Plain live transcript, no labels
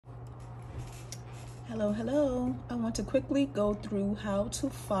Hello. I want to quickly go through how to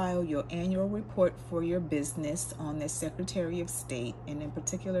file your annual report for your business on the Secretary of State. And in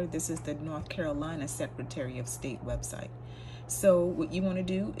particular, this is the North Carolina Secretary of State website. So what you want to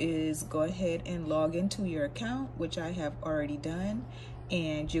do is go ahead and log into your account, which I have already done.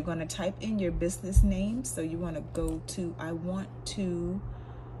 And you're going to type in your business name. So you want to go to, I want to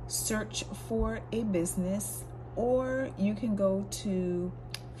search for a business, or you can go to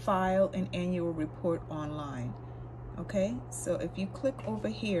file an annual report online. Okay, so if you click over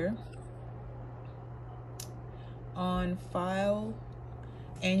here on file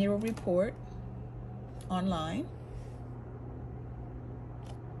annual report online,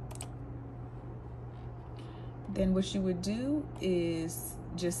 then what you would do is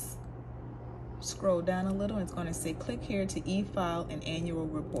just scroll down a little and it's going to say click here to e-file an annual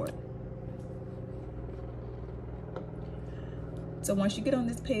report. So once you get on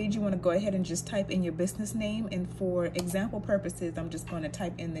this page, you want to go ahead and just type in your business name. And for example purposes, I'm just going to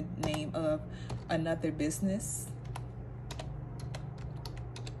type in the name of another business.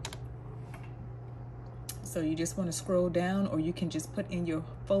 So you just want to scroll down, or you can just put in your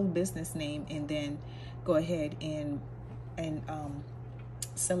full business name and then go ahead and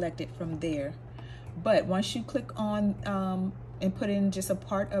select it from there. But once you click on and put in just a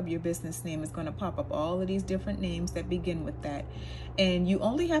part of your business name, it's going to pop up all of these different names that begin with that. And you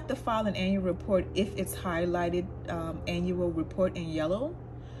only have to file an annual report if it's highlighted annual report in yellow.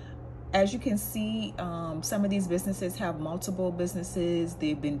 As you can see, some of these businesses have multiple businesses.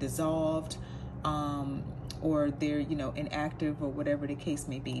 They've been dissolved, or they're inactive, or whatever the case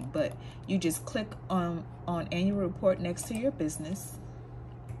may be. But you just click on annual report next to your business,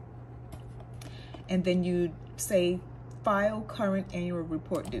 and then you say file current annual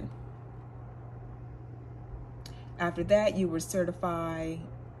report due. After that, you would certify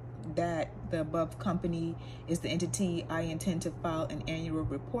that the above company is the entity I intend to file an annual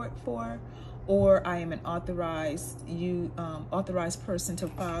report for, or I am an authorized person to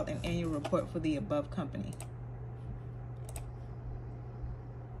file an annual report for the above company.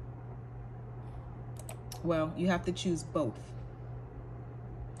 Well, you have to choose both.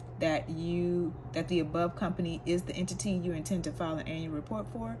 That the above company is the entity you intend to file an annual report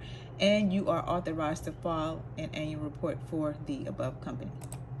for, and you are authorized to file an annual report for the above company.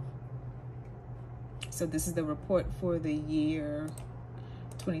 So this is the report for the year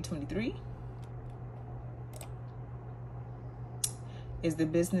 2023. Is the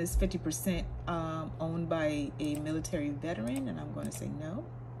business 50% owned by a military veteran? And I'm going to say no.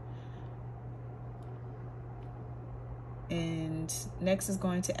 And next is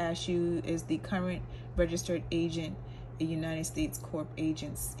going to ask you, is the current registered agent a United States Corp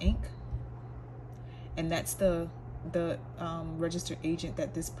Agents Inc.? And that's the registered agent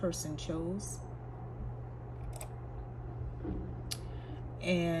that this person chose.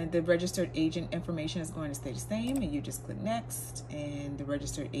 And the registered agent information is going to stay the same, and you just click next. And the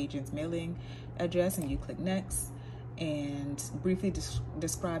registered agent's mailing address, and you click next. And briefly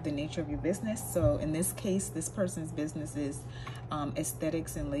describe the nature of your business. So in this case, this person's business is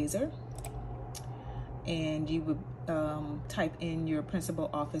aesthetics and laser. And you would type in your principal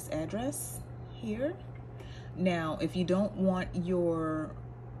office address here. Now, if you don't want your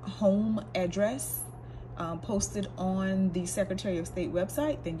home address posted on the Secretary of State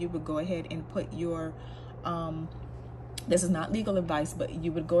website, then you would go ahead and put your, this is not legal advice, but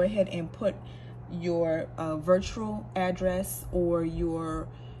you would go ahead and put your virtual address, or your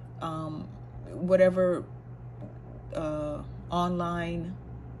whatever online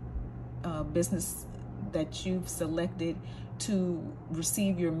business that you've selected to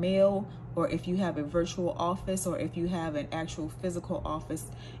receive your mail, or if you have a virtual office, or if you have an actual physical office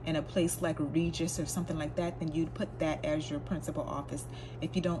in a place like Regis or something like that, then you'd put that as your principal office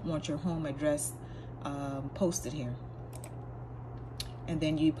if you don't want your home address posted here. And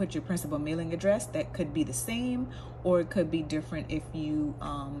then you put your principal mailing address. That could be the same, or it could be different if you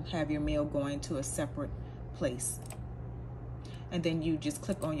have your mail going to a separate place. And then you just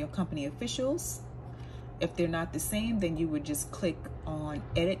click on your company officials. If they're not the same, then you would just click on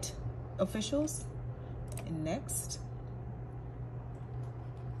edit officials and next.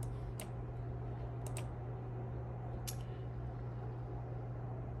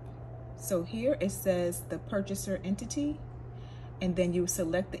 So here it says the purchaser entity, and then you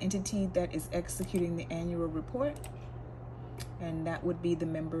select the entity that is executing the annual report, and that would be the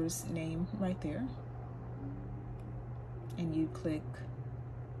member's name right there. And you click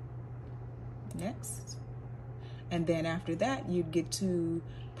next. And then after that, you'd get to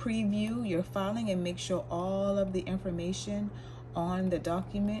preview your filing and make sure all of the information on the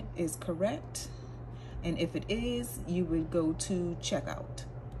document is correct. And if it is, you would go to checkout.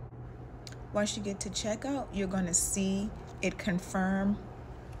 Once you get to checkout, you're going to see it confirm.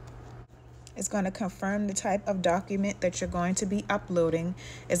 It's going to confirm the type of document that you're going to be uploading.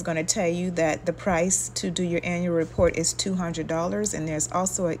 It's going to tell you that the price to do your annual report is $200, and there's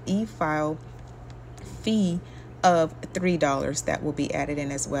also an e-file fee of $3 that will be added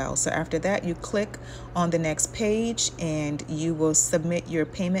in as well. So after that, you click on the next page and you will submit your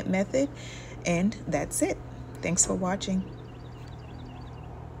payment method, and that's it. Thanks for watching.